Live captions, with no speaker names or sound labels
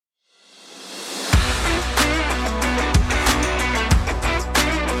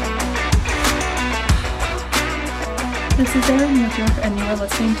this is Erin Woodruff, and you are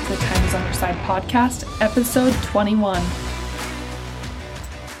listening to the Time is on Your Side podcast, episode 21.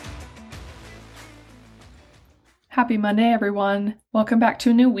 Happy Monday, everyone. Welcome back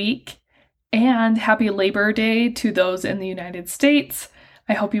to a new week, and happy Labor Day to those in the United States.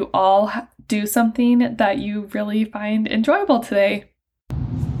 I hope you all do something that you really find enjoyable today.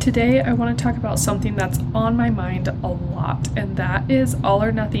 Today, I want to talk about something that's on my mind a lot, and that is all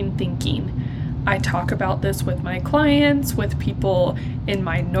or nothing thinking. I talk about this with my clients, with people in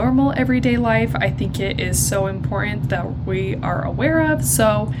my normal everyday life. I think it is so important that we are aware of,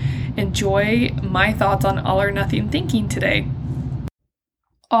 so enjoy my thoughts on all or nothing thinking today.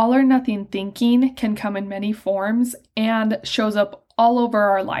 All or nothing thinking can come in many forms and shows up all over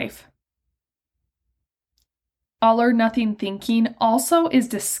our life. All or nothing thinking also is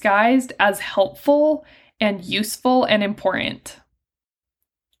disguised as helpful and useful and important.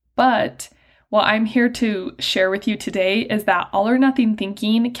 But what I'm here to share with you today is that all or nothing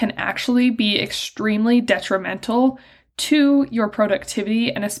thinking can actually be extremely detrimental to your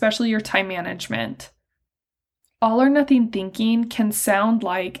productivity and especially your time management. All or nothing thinking can sound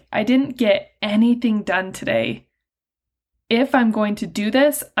like, I didn't get anything done today. If I'm going to do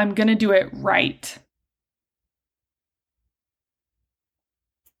this, I'm going to do it right.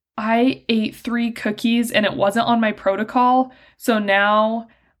 I ate 3 cookies and it wasn't on my protocol, so now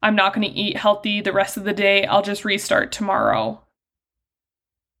I'm not going to eat healthy the rest of the day. I'll just restart tomorrow.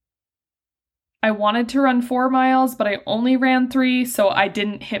 I wanted to run 4 miles, but I only ran 3, so I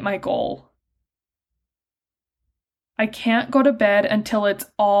didn't hit my goal. I can't go to bed until it's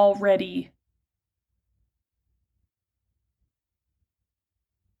all ready.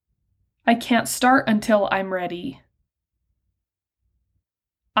 I can't start until I'm ready.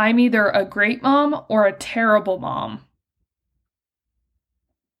 I'm either a great mom or a terrible mom.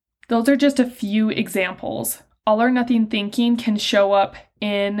 Those are just a few examples. All or nothing thinking can show up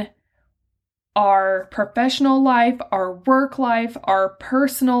in our professional life, our work life, our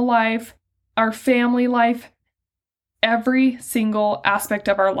personal life, our family life, every single aspect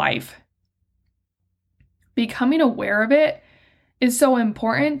of our life. Becoming aware of it is so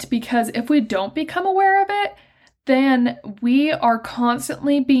important because if we don't become aware of it, then we are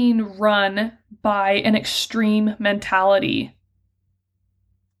constantly being run by an extreme mentality.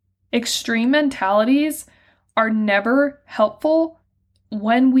 Extreme mentalities are never helpful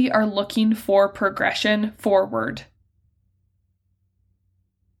when we are looking for progression forward.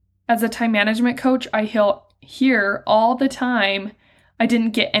 As a time management coach, I hear all the time, I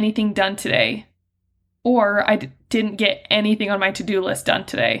didn't get anything done today, or I didn't get anything on my to-do list done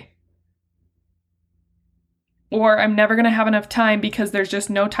today, or I'm never going to have enough time because there's just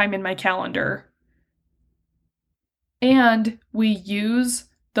no time in my calendar. And we use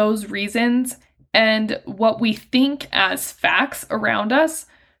those reasons and what we think as facts around us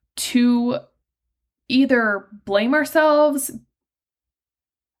to either blame ourselves,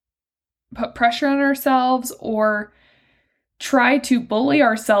 put pressure on ourselves, or try to bully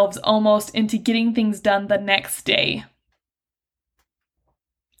ourselves almost into getting things done the next day.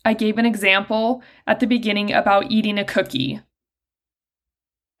 I gave an example at the beginning about eating a cookie.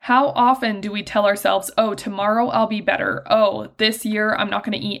 How often do we tell ourselves, oh, tomorrow I'll be better. Oh, this year I'm not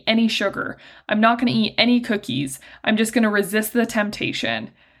going to eat any sugar. I'm not going to eat any cookies. I'm just going to resist the temptation.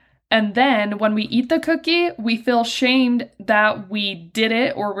 And then when we eat the cookie, we feel shamed that we did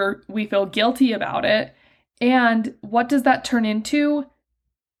it or we feel guilty about it. And what does that turn into?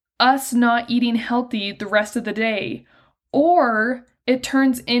 Us not eating healthy the rest of the day. Or it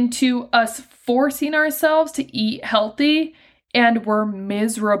turns into us forcing ourselves to eat healthy and we're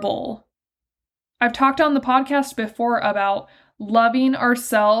miserable. I've talked on the podcast before about loving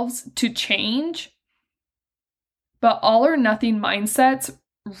ourselves to change, but all or nothing mindsets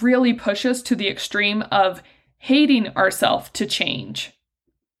really push us to the extreme of hating ourselves to change.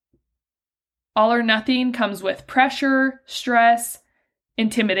 All or nothing comes with pressure, stress,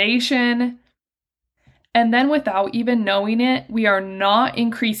 intimidation, and then without even knowing it, we are not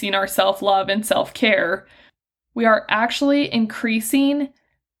increasing our self-love and self-care. We are actually increasing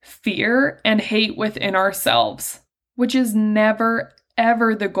fear and hate within ourselves, which is never,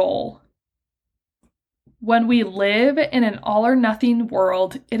 ever the goal. When we live in an all or nothing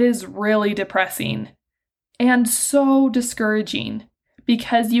world, it is really depressing and so discouraging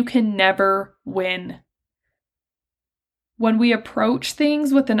because you can never win. When we approach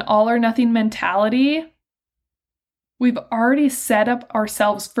things with an all or nothing mentality, we've already set up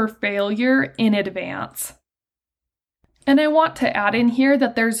ourselves for failure in advance. And I want to add in here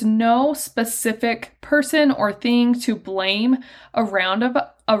that there's no specific person or thing to blame around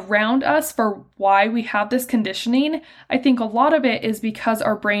around us for why we have this conditioning, I think a lot of it is because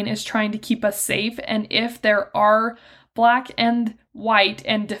our brain is trying to keep us safe. And if there are black and white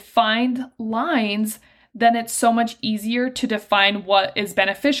and defined lines, then it's so much easier to define what is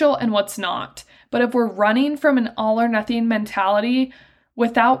beneficial and what's not. But if we're running from an all or nothing mentality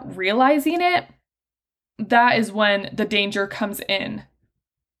without realizing it, that is when the danger comes in.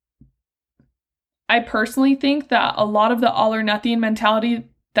 I personally think that a lot of the all or nothing mentality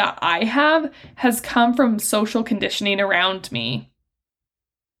that I have has come from social conditioning around me.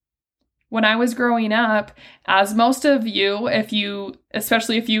 When I was growing up, as most of you,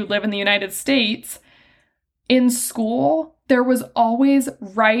 especially if you live in the United States, in school, there was always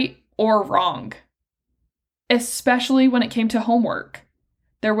right or wrong, especially when it came to homework.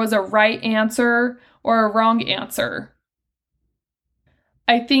 There was a right answer or a wrong answer.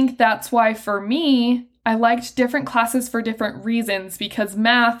 I think that's why for me, I liked different classes for different reasons, because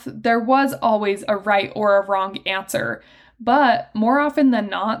math, there was always a right or a wrong answer. But more often than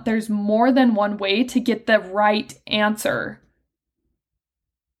not, there's more than one way to get the right answer.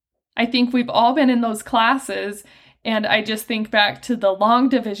 I think we've all been in those classes, and I just think back to the long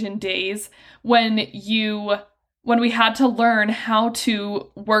division days when we had to learn how to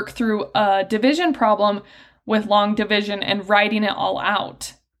work through a division problem with long division and writing it all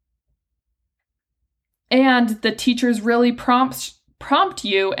out. And the teachers really prompt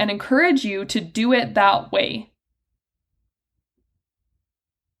you and encourage you to do it that way.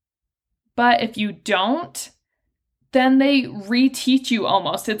 But if you don't, then they reteach you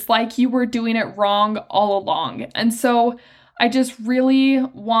almost. It's like you were doing it wrong all along. And so I just really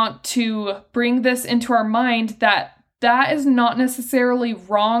want to bring this into our mind that is not necessarily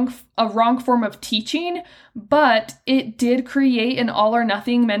a wrong form of teaching, but it did create an all or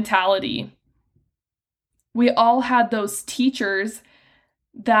nothing mentality. We all had those teachers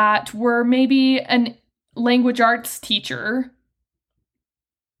that were maybe a language arts teacher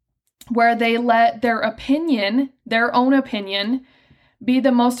where they let their own opinion, be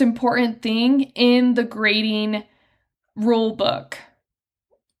the most important thing in the grading rule book.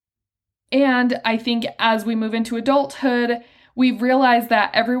 And I think as we move into adulthood, we realize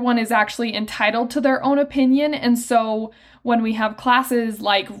that everyone is actually entitled to their own opinion. And so when we have classes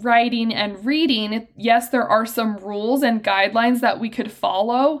like writing and reading, yes, there are some rules and guidelines that we could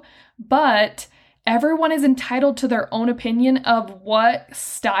follow, but everyone is entitled to their own opinion of what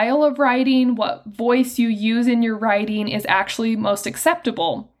style of writing, what voice you use in your writing is actually most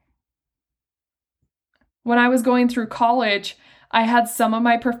acceptable. When I was going through college, I had some of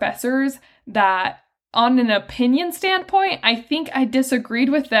my professors that, on an opinion standpoint, I think I disagreed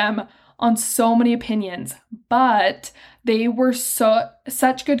with them on so many opinions, but they were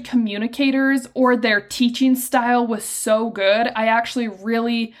such good communicators, or their teaching style was so good. I actually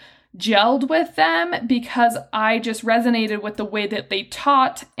really gelled with them because I just resonated with the way that they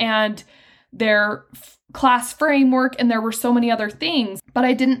taught and their class framework, and there were so many other things, but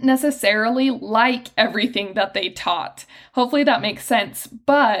I didn't necessarily like everything that they taught. Hopefully that makes sense,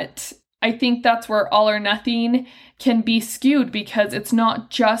 but I think that's where all or nothing can be skewed, because it's not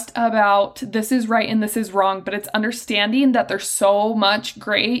just about this is right and this is wrong, but it's understanding that there's so much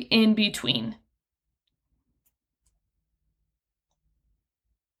gray in between.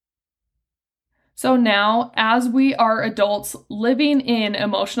 So now, as we are adults living in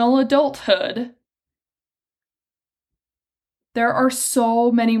emotional adulthood, there are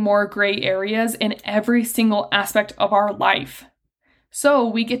so many more gray areas in every single aspect of our life. So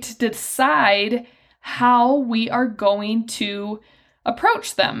we get to decide how we are going to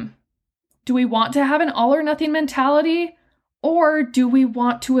approach them. Do we want to have an all or nothing mentality, or do we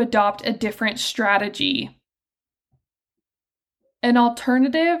want to adopt a different strategy? An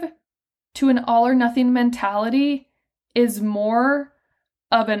alternative to an all or nothing mentality is more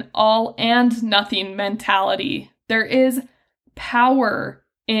of an all and nothing mentality. There is power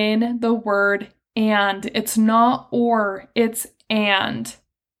in the word and. It's not or, it's and.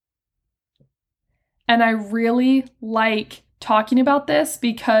 And I really like talking about this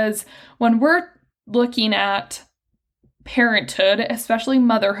because when we're looking at parenthood, especially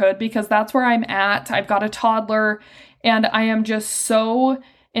motherhood, because that's where I'm at, I've got a toddler and I am just so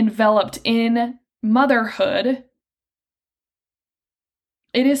enveloped in motherhood.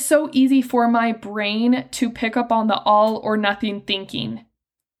 It is so easy for my brain to pick up on the all or nothing thinking.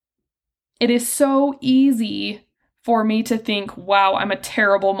 It is so easy for me to think, wow, I'm a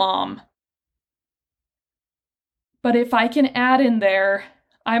terrible mom. But if I can add in there,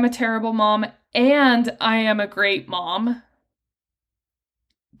 I'm a terrible mom and I am a great mom,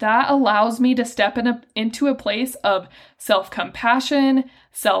 That allows me to step into a place of self-compassion,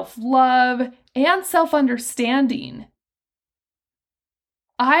 self-love, and self-understanding.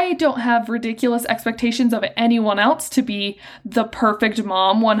 I don't have ridiculous expectations of anyone else to be the perfect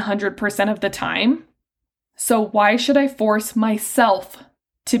mom 100% of the time. So why should I force myself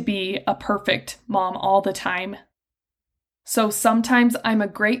to be a perfect mom all the time? So sometimes I'm a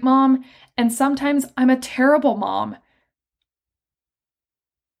great mom, and sometimes I'm a terrible mom.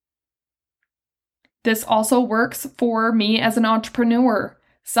 This also works for me as an entrepreneur.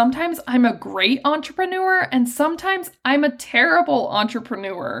 Sometimes I'm a great entrepreneur, and sometimes I'm a terrible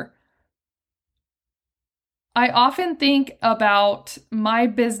entrepreneur. I often think about my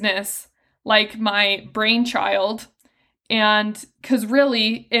business like my brainchild, and because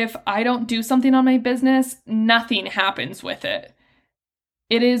really, if I don't do something on my business, nothing happens with it.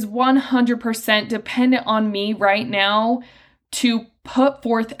 It is 100% dependent on me right now to put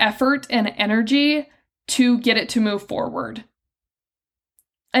forth effort and energy to get it to move forward.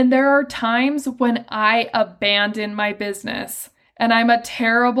 And there are times when I abandon my business and I'm a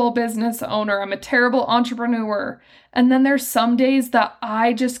terrible business owner. I'm a terrible entrepreneur. And then there's some days that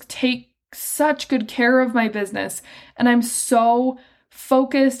I just take such good care of my business and I'm so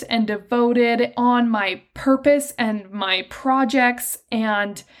focused and devoted on my purpose and my projects,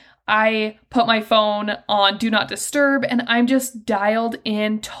 and I put my phone on do not disturb and I'm just dialed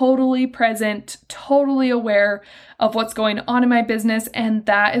in, totally present, totally aware of what's going on in my business, and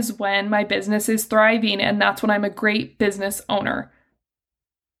that is when my business is thriving, and that's when I'm a great business owner.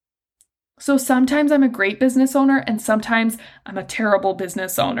 So sometimes I'm a great business owner and sometimes I'm a terrible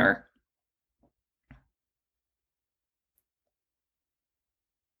business owner.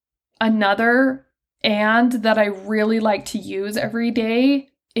 Another and that I really like to use every day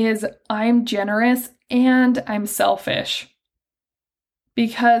is I'm generous and I'm selfish.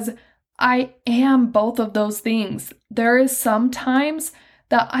 Because I am both of those things. There is sometimes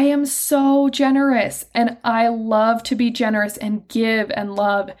that I am so generous and I love to be generous and give and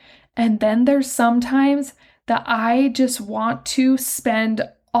love. And then there's sometimes that I just want to spend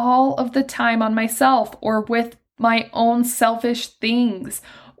all of the time on myself or with my own selfish things,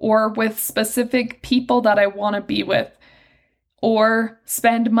 or with specific people that I want to be with, or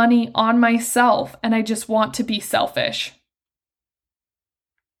spend money on myself, and I just want to be selfish.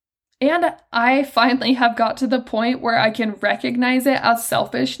 And I finally have got to the point where I can recognize it as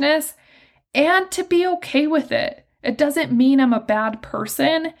selfishness and to be okay with it. It doesn't mean I'm a bad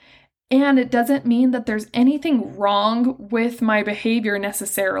person, and it doesn't mean that there's anything wrong with my behavior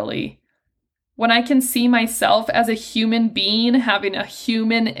necessarily. When I can see myself as a human being having a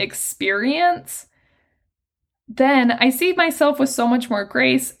human experience, then I see myself with so much more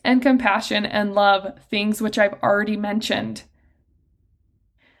grace and compassion and love, things which I've already mentioned.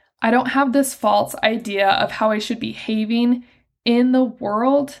 I don't have this false idea of how I should be behaving in the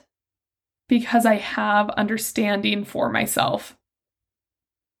world because I have understanding for myself.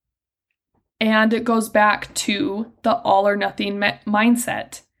 And it goes back to the all or nothing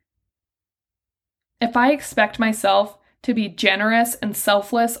mindset. If I expect myself to be generous and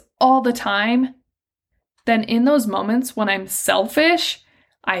selfless all the time, then in those moments when I'm selfish,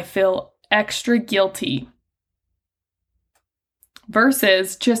 I feel extra guilty.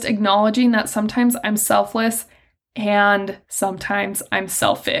 Versus just acknowledging that sometimes I'm selfless and sometimes I'm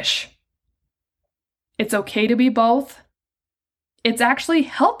selfish. It's okay to be both. It's actually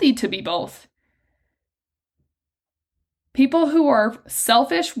healthy to be both. People who are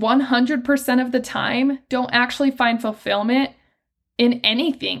selfish 100% of the time don't actually find fulfillment in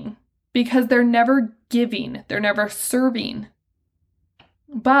anything because they're never giving, they're never serving.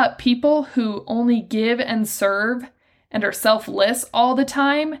 But people who only give and serve and are selfless all the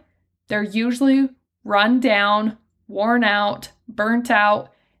time, they're usually run down, worn out, burnt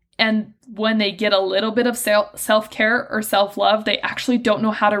out, and when they get a little bit of self-care or self-love, they actually don't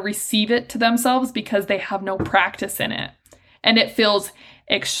know how to receive it to themselves because they have no practice in it. And it feels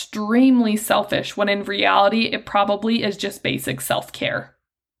extremely selfish when in reality, it probably is just basic self-care.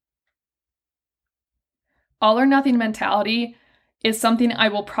 All or nothing mentality is something I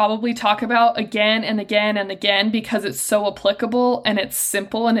will probably talk about again and again and again because it's so applicable and it's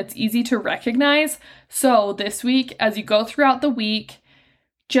simple and it's easy to recognize. So this week, as you go throughout the week,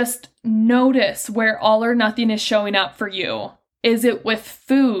 just notice where all or nothing is showing up for you. Is it with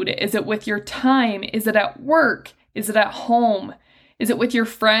food? Is it with your time? Is it at work? Is it at home? Is it with your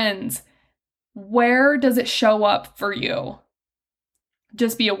friends? Where does it show up for you?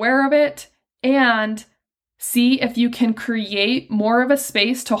 Just be aware of it and see if you can create more of a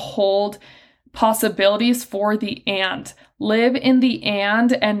space to hold possibilities for the and. Live in the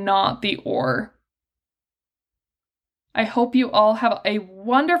and not the or. I hope you all have a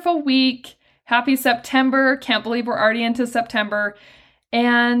wonderful week. Happy September. Can't believe we're already into September.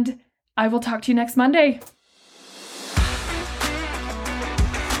 And I will talk to you next Monday.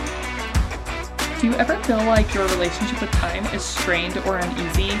 Do you ever feel like your relationship with time is strained or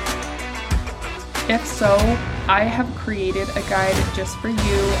uneasy? If so, I have created a guide just for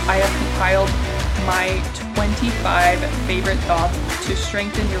you. I have compiled my 25 favorite thoughts to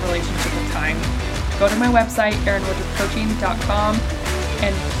strengthen your relationship with time. Go to my website, erinwoodruffcoaching.com,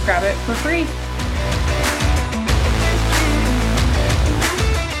 and grab it for free.